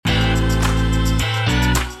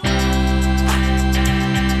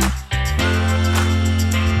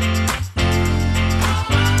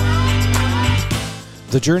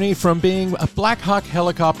The journey from being a Black Hawk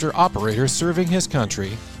helicopter operator serving his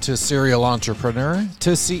country to serial entrepreneur to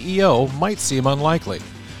CEO might seem unlikely.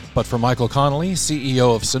 But for Michael Connolly,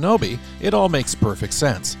 CEO of Sonobe, it all makes perfect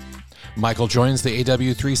sense. Michael joins the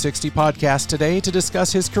AW360 podcast today to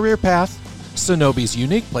discuss his career path, Sonobe's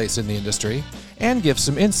unique place in the industry, and give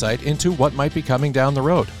some insight into what might be coming down the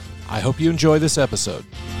road. I hope you enjoy this episode.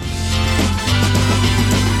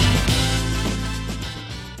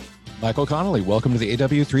 Michael Connolly, welcome to the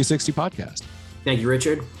AW360 podcast. Thank you,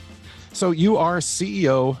 Richard. So you are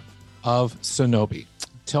CEO of Sonobe.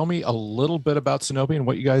 Tell me a little bit about Sonobe and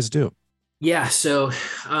what you guys do. Yeah, so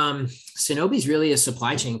Sonobe is really a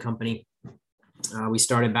supply chain company. We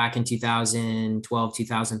started back in 2012,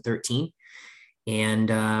 2013,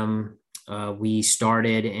 and we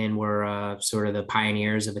started and were sort of the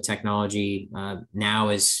pioneers of a technology now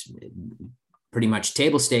is pretty much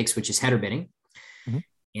table stakes, which is header bidding. Mm-hmm.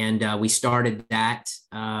 And we started that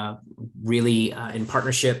really in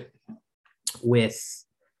partnership with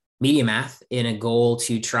MediaMath in a goal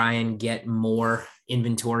to try and get more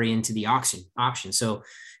inventory into the auction. So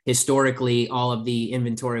historically, all of the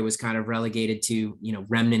inventory was kind of relegated to,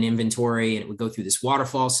 remnant inventory, and it would go through this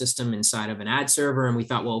waterfall system inside of an ad server. And we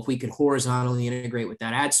thought, well, if we could horizontally integrate with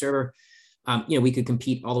that ad server, we could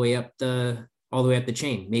compete all the way up the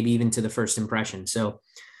chain, maybe even to the first impression. So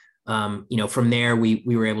from there, we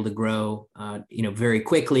were able to grow, very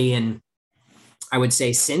quickly. And I would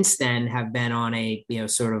say since then have been on a,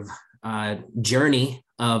 journey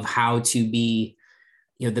of how to be,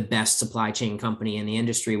 the best supply chain company in the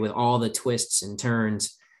industry with all the twists and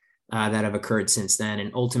turns that have occurred since then.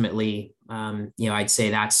 And ultimately, I'd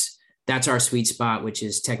say that's our sweet spot, which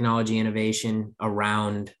is technology innovation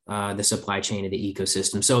around the supply chain of the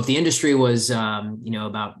ecosystem. So if the industry was,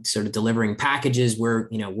 about sort of delivering packages, we're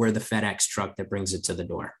the FedEx truck that brings it to the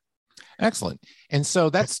door. Excellent. And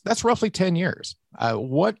so that's roughly 10 years.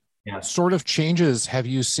 What sort of changes have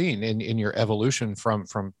you seen in your evolution from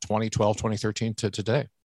 2012, 2013 to today?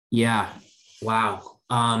 Yeah. Wow.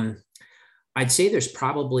 I'd say there's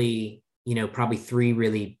probably three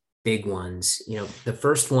really big ones. The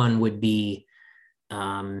first one would be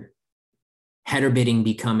header bidding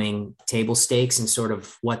becoming table stakes and sort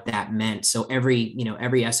of what that meant. So every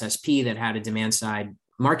SSP that had a demand side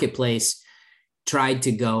marketplace tried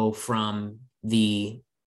to go from the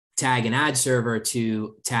tag and ad server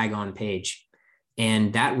to tag on page.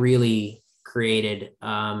 And that really created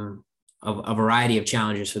a variety of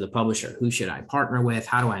challenges for the publisher. Who should I partner with?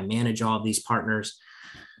 How do I manage all of these partners?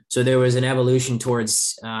 So there was an evolution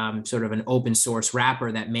towards sort of an open source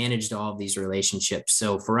wrapper that managed all of these relationships.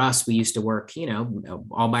 So for us, we used to work,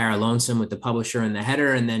 all by our lonesome with the publisher and the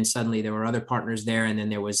header. And then suddenly there were other partners there. And then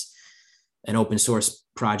there was an open source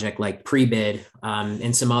project like Prebid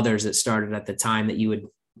and some others that started at the time that you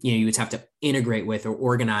would have to integrate with or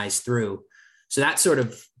organize through. So that sort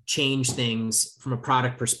of changed things from a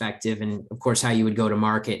product perspective, and of course, how you would go to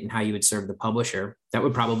market and how you would serve the publisher. That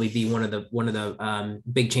would probably be one of the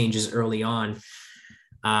big changes early on.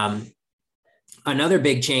 Another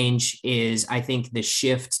big change is, I think, the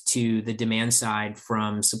shift to the demand side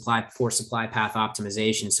from supply path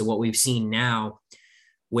optimization. So what we've seen now,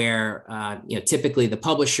 where typically the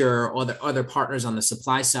publisher or the other partners on the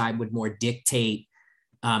supply side would more dictate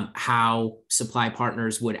how supply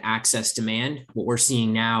partners would access demand. What we're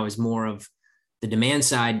seeing now is more of the demand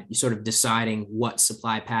side sort of deciding what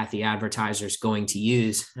supply path the advertiser is going to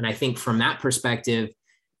use. And I think from that perspective,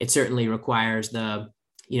 it certainly requires the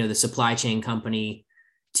supply chain company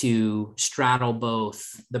to straddle both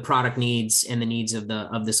the product needs and the needs of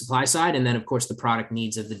the supply side. And then of course the product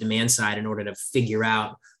needs of the demand side in order to figure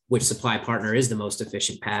out which supply partner is the most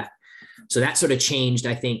efficient path. So that sort of changed,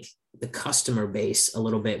 I think, the customer base a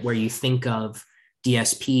little bit, where you think of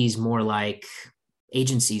DSPs more like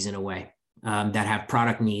agencies in a way that have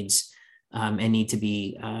product needs and need to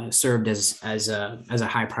be served as a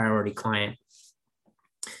high priority client.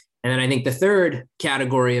 And then I think the third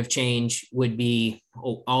category of change would be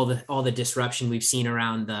all the disruption we've seen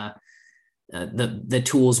around the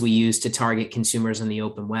tools we use to target consumers on the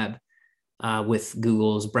open web with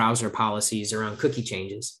Google's browser policies around cookie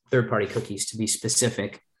changes, third-party cookies to be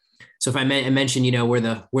specific. So if I mentioned, we're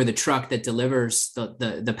the truck that delivers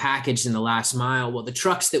the package in the last mile. Well, the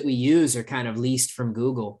trucks that we use are kind of leased from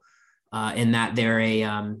Google in that they're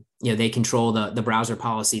they control the browser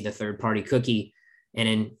policy, the third-party cookie.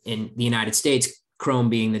 And in the United States, Chrome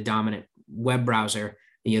being the dominant web browser,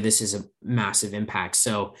 this is a massive impact.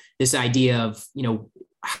 So this idea of,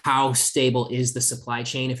 how stable is the supply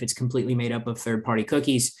chain if it's completely made up of third-party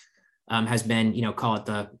cookies? has been, call it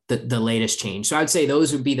the latest change. So I'd say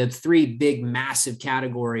those would be the three big, massive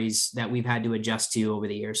categories that we've had to adjust to over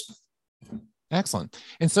the years. Excellent.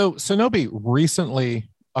 And so Sonobe recently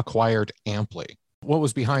acquired Amply. What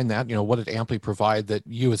was behind that? What did Amply provide that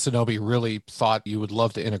you at Sonobe really thought you would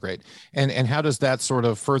love to integrate? And how does that sort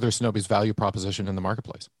of further Sonobe's value proposition in the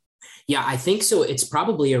marketplace? Yeah, I think so. It's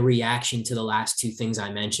probably a reaction to the last two things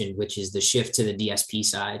I mentioned, which is the shift to the DSP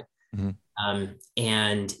side. Mm-hmm.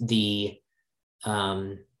 And the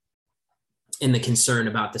concern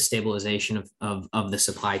about the stabilization of the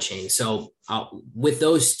supply chain. So with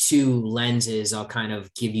those two lenses, I'll kind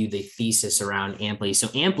of give you the thesis around Amply. So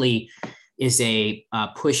Amply is a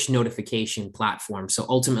push notification platform. So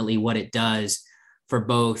ultimately what it does for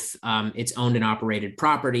both its owned and operated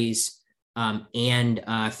properties and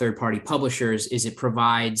third-party publishers is it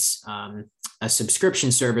provides a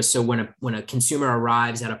subscription service. So when a consumer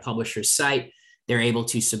arrives at a publisher's site, they're able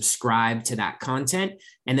to subscribe to that content,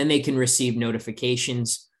 and then they can receive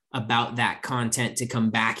notifications about that content to come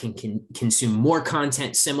back and consume more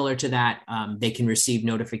content similar to that. They can receive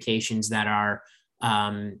notifications that are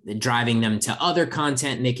driving them to other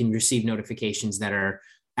content, and they can receive notifications that are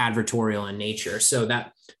advertorial in nature. So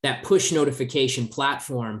that push notification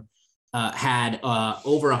platform had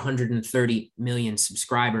over 130 million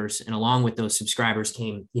subscribers. And along with those subscribers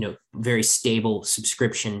came, very stable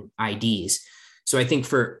subscription IDs. So I think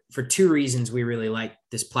for two reasons, we really like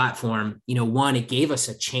this platform. One, it gave us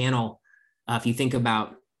a channel. If you think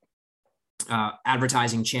about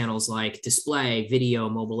advertising channels like display, video,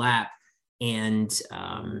 mobile app, and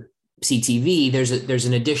CTV, there's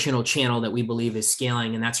an additional channel that we believe is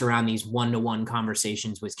scaling, and that's around these one-to-one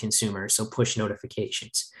conversations with consumers. So push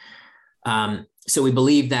notifications. So we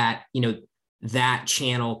believe that, that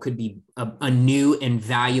channel could be a new and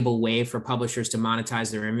valuable way for publishers to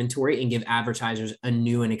monetize their inventory and give advertisers a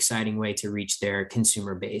new and exciting way to reach their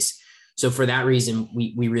consumer base. So for that reason,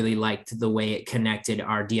 we really liked the way it connected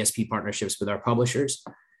our DSP partnerships with our publishers.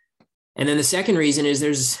 And then the second reason is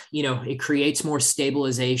it creates more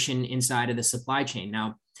stabilization inside of the supply chain.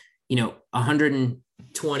 Now,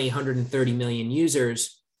 120, 130 million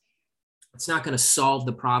users, it's not going to solve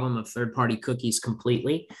the problem of third-party cookies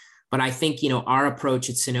completely. But I think, our approach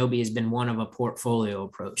at Sonobe has been one of a portfolio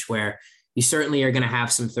approach where you certainly are going to have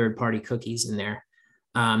some third-party cookies in there.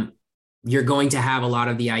 You're going to have a lot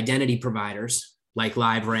of the identity providers like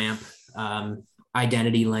LiveRamp,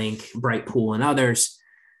 Identity Link, Brightpool, and others.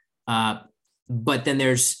 But then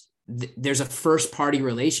there's a first-party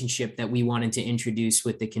relationship that we wanted to introduce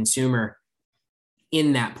with the consumer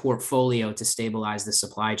in that portfolio to stabilize the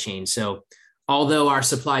supply chain. So although our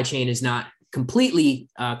supply chain is not completely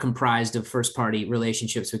comprised of first-party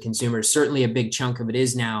relationships with consumers, certainly a big chunk of it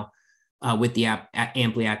is now with the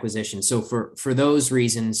Amply acquisition. So for those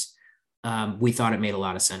reasons, we thought it made a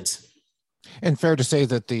lot of sense. And fair to say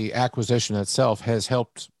that the acquisition itself has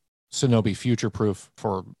helped Sonobe future-proof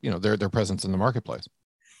for their presence in the marketplace.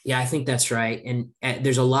 Yeah, I think that's right. And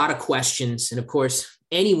there's a lot of questions. And of course,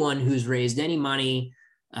 anyone who's raised any money,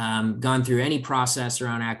 gone through any process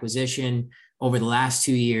around acquisition over the last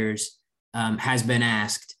 2 years has been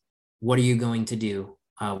asked, what are you going to do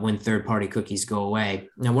when third-party cookies go away?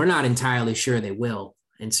 Now, we're not entirely sure they will.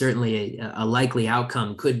 And certainly a likely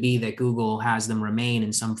outcome could be that Google has them remain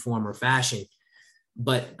in some form or fashion.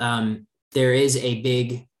 But there is a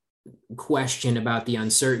big question about the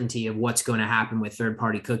uncertainty of what's going to happen with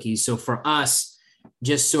third-party cookies. So for us,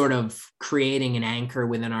 just sort of creating an anchor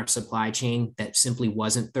within our supply chain that simply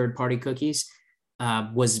wasn't third-party cookies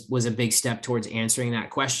was a big step towards answering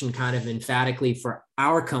that question kind of emphatically for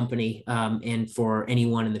our company and for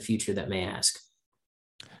anyone in the future that may ask.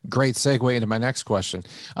 Great segue into my next question.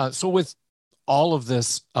 So with all of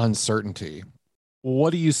this uncertainty,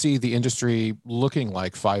 what do you see the industry looking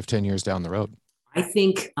like 5-10 years down the road? I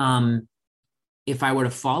think if I were to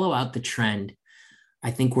follow out the trend,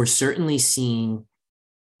 I think we're certainly seeing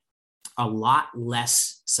a lot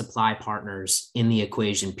less supply partners in the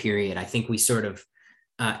equation, period. I think we sort of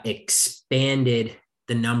expanded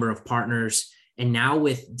the number of partners. And now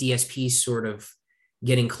with DSPs sort of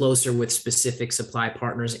getting closer with specific supply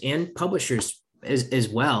partners and publishers as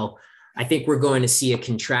well, I think we're going to see a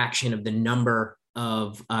contraction of the number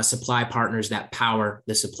of supply partners that power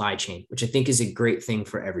the supply chain, which I think is a great thing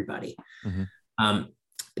for everybody. Mm-hmm.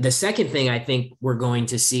 The second thing I think we're going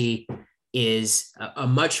to see is a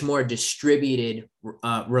much more distributed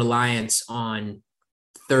reliance on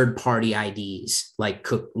third-party IDs like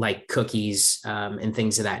cookies and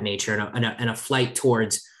things of that nature, and a flight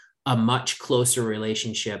towards a much closer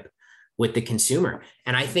relationship with the consumer.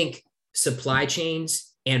 And I think supply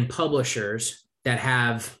chains and publishers that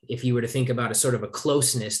have, if you were to think about a sort of a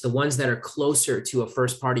closeness, the ones that are closer to a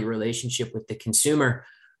first party relationship with the consumer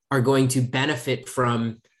are going to benefit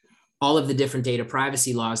from all of the different data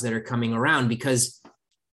privacy laws that are coming around, because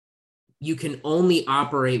you can only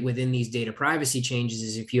operate within these data privacy changes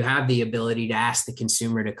is if you have the ability to ask the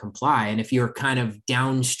consumer to comply. And if you're kind of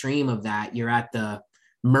downstream of that, you're at the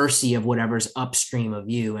mercy of whatever's upstream of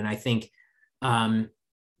you. And I think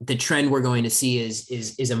the trend we're going to see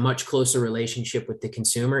is a much closer relationship with the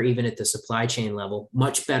consumer, even at the supply chain level,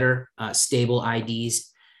 much better, stable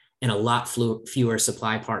IDs, and a lot fewer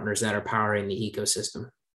supply partners that are powering the ecosystem.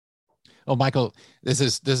 Oh, Michael, this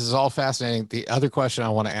is all fascinating. The other question I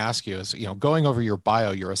want to ask you is, going over your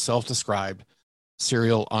bio, you're a self-described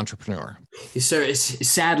serial entrepreneur. Yes, sir. It's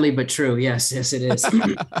sadly but true. Yes, it is.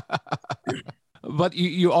 But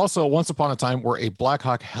you also, once upon a time, were a Black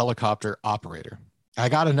Hawk helicopter operator. I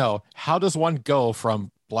got to know, how does one go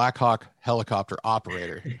from Black Hawk helicopter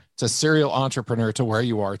operator to serial entrepreneur to where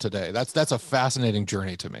you are today? That's a fascinating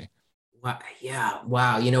journey to me. Wow. Yeah.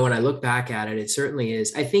 Wow. When I look back at it, it certainly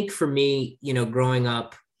is. I think for me, growing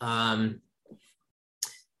up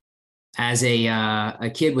as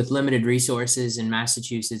a kid with limited resources in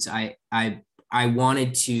Massachusetts, I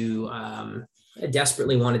wanted to, I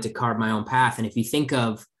desperately wanted to carve my own path. And if you think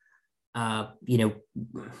of,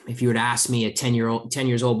 if you were to ask me at 10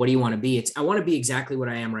 years old, what do you want to be? I want to be exactly what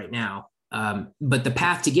I am right now. But the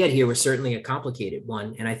path to get here was certainly a complicated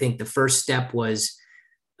one. And I think the first step was,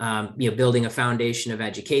 building a foundation of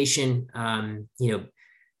education,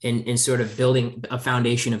 and sort of building a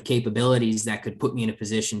foundation of capabilities that could put me in a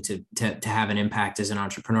position to have an impact as an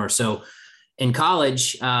entrepreneur. So in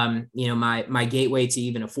college, my gateway to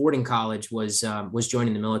even affording college was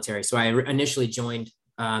joining the military. So I initially joined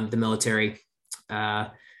the military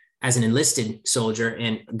as an enlisted soldier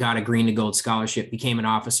and got a green to gold scholarship, became an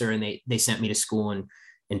officer, and they sent me to school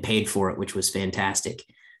and paid for it, which was fantastic.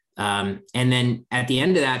 And then at the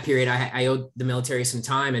end of that period, I owed the military some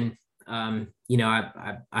time, and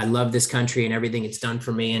I love this country and everything it's done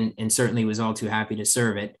for me, and certainly was all too happy to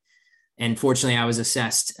serve it. And fortunately, I was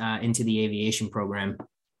assessed into the aviation program,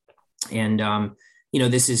 and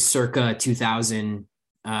this is circa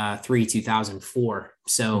 2003, 2004.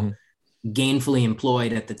 So gainfully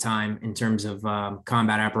employed at the time in terms of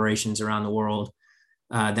combat operations around the world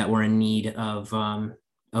that were in need of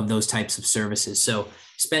those types of services. So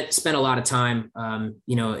spent a lot of time,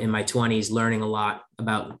 in my 20s, learning a lot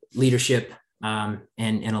about leadership and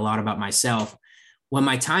a lot about myself. When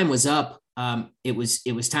my time was up, it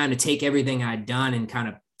was time to take everything I'd done and kind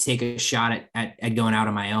of take a shot at going out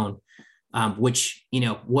on my own, which,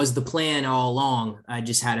 was the plan all along. I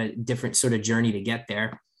just had a different sort of journey to get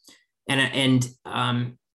there. And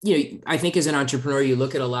I think as an entrepreneur, you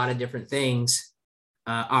look at a lot of different things,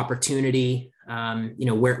 opportunity,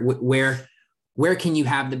 where can you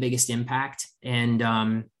have the biggest impact? And,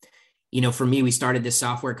 for me, we started this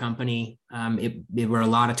software company. It were a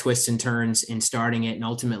lot of twists and turns in starting it. And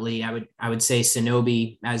ultimately I would say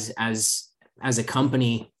Sonobi as a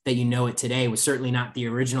company that it today was certainly not the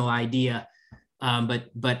original idea.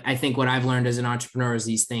 But I think what I've learned as an entrepreneur is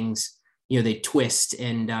these things, they twist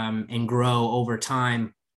and grow over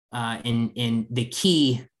time. And the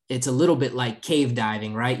key, it's a little bit like cave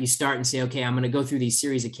diving, right? You start and say, okay, I'm going to go through these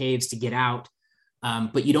series of caves to get out.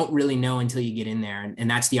 But you don't really know until you get in there. And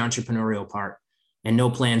that's the entrepreneurial part. And no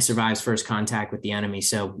plan survives first contact with the enemy.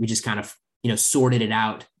 So we just kind of, sorted it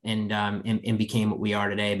out and became what we are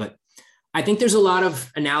today. But I think there's a lot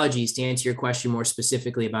of analogies to answer your question more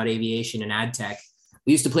specifically about aviation and ad tech.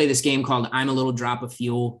 We used to play this game called I'm a Little Drop of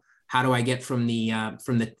Fuel. How do I get from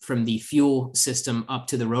the fuel system up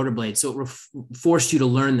to the rotor blade? So it forced you to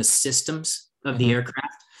learn the systems of the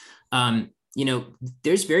aircraft.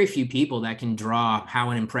 There's very few people that can draw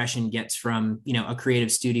how an impression gets from, a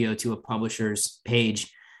creative studio to a publisher's page.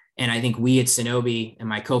 And I think we at Sonobi and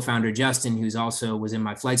my co-founder, Justin, who's also was in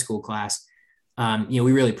my flight school class, we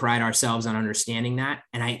really pride ourselves on understanding that.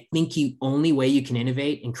 And I think the only way you can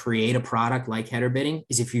innovate and create a product like header bidding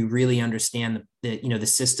is if you really understand the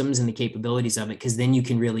systems and the capabilities of it, because then you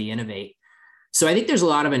can really innovate. So I think there's a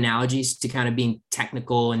lot of analogies to kind of being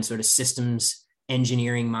technical and sort of systems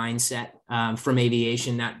engineering mindset from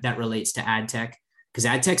aviation that relates to ad tech, because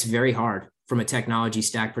ad tech's very hard from a technology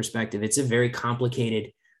stack perspective. It's a very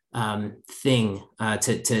complicated thing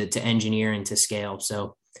to engineer and to scale.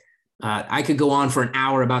 So I could go on for an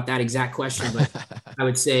hour about that exact question, but I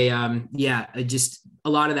would say, just a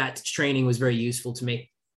lot of that training was very useful to me.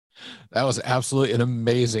 That was absolutely an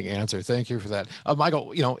amazing answer. Thank you for that.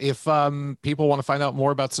 Michael, if people want to find out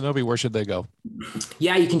more about Sonobi, where should they go?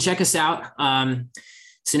 Yeah, you can check us out.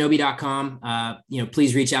 Sonobe.com.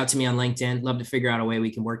 Please reach out to me on LinkedIn. Love to figure out a way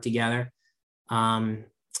we can work together.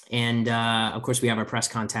 And of course, we have our press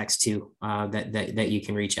contacts too that you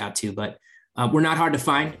can reach out to. But we're not hard to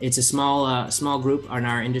find. It's a small group in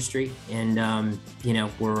our industry, and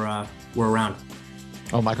we're around.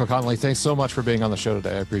 Oh, Michael Connelly, thanks so much for being on the show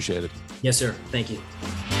today. I appreciate it. Yes, sir. Thank you.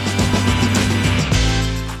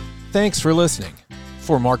 Thanks for listening.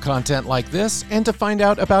 For more content like this, and to find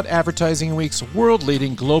out about Advertising Week's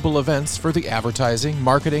world-leading global events for the advertising,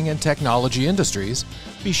 marketing, and technology industries,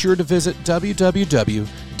 be sure to visit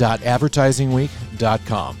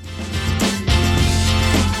www.advertisingweek.com.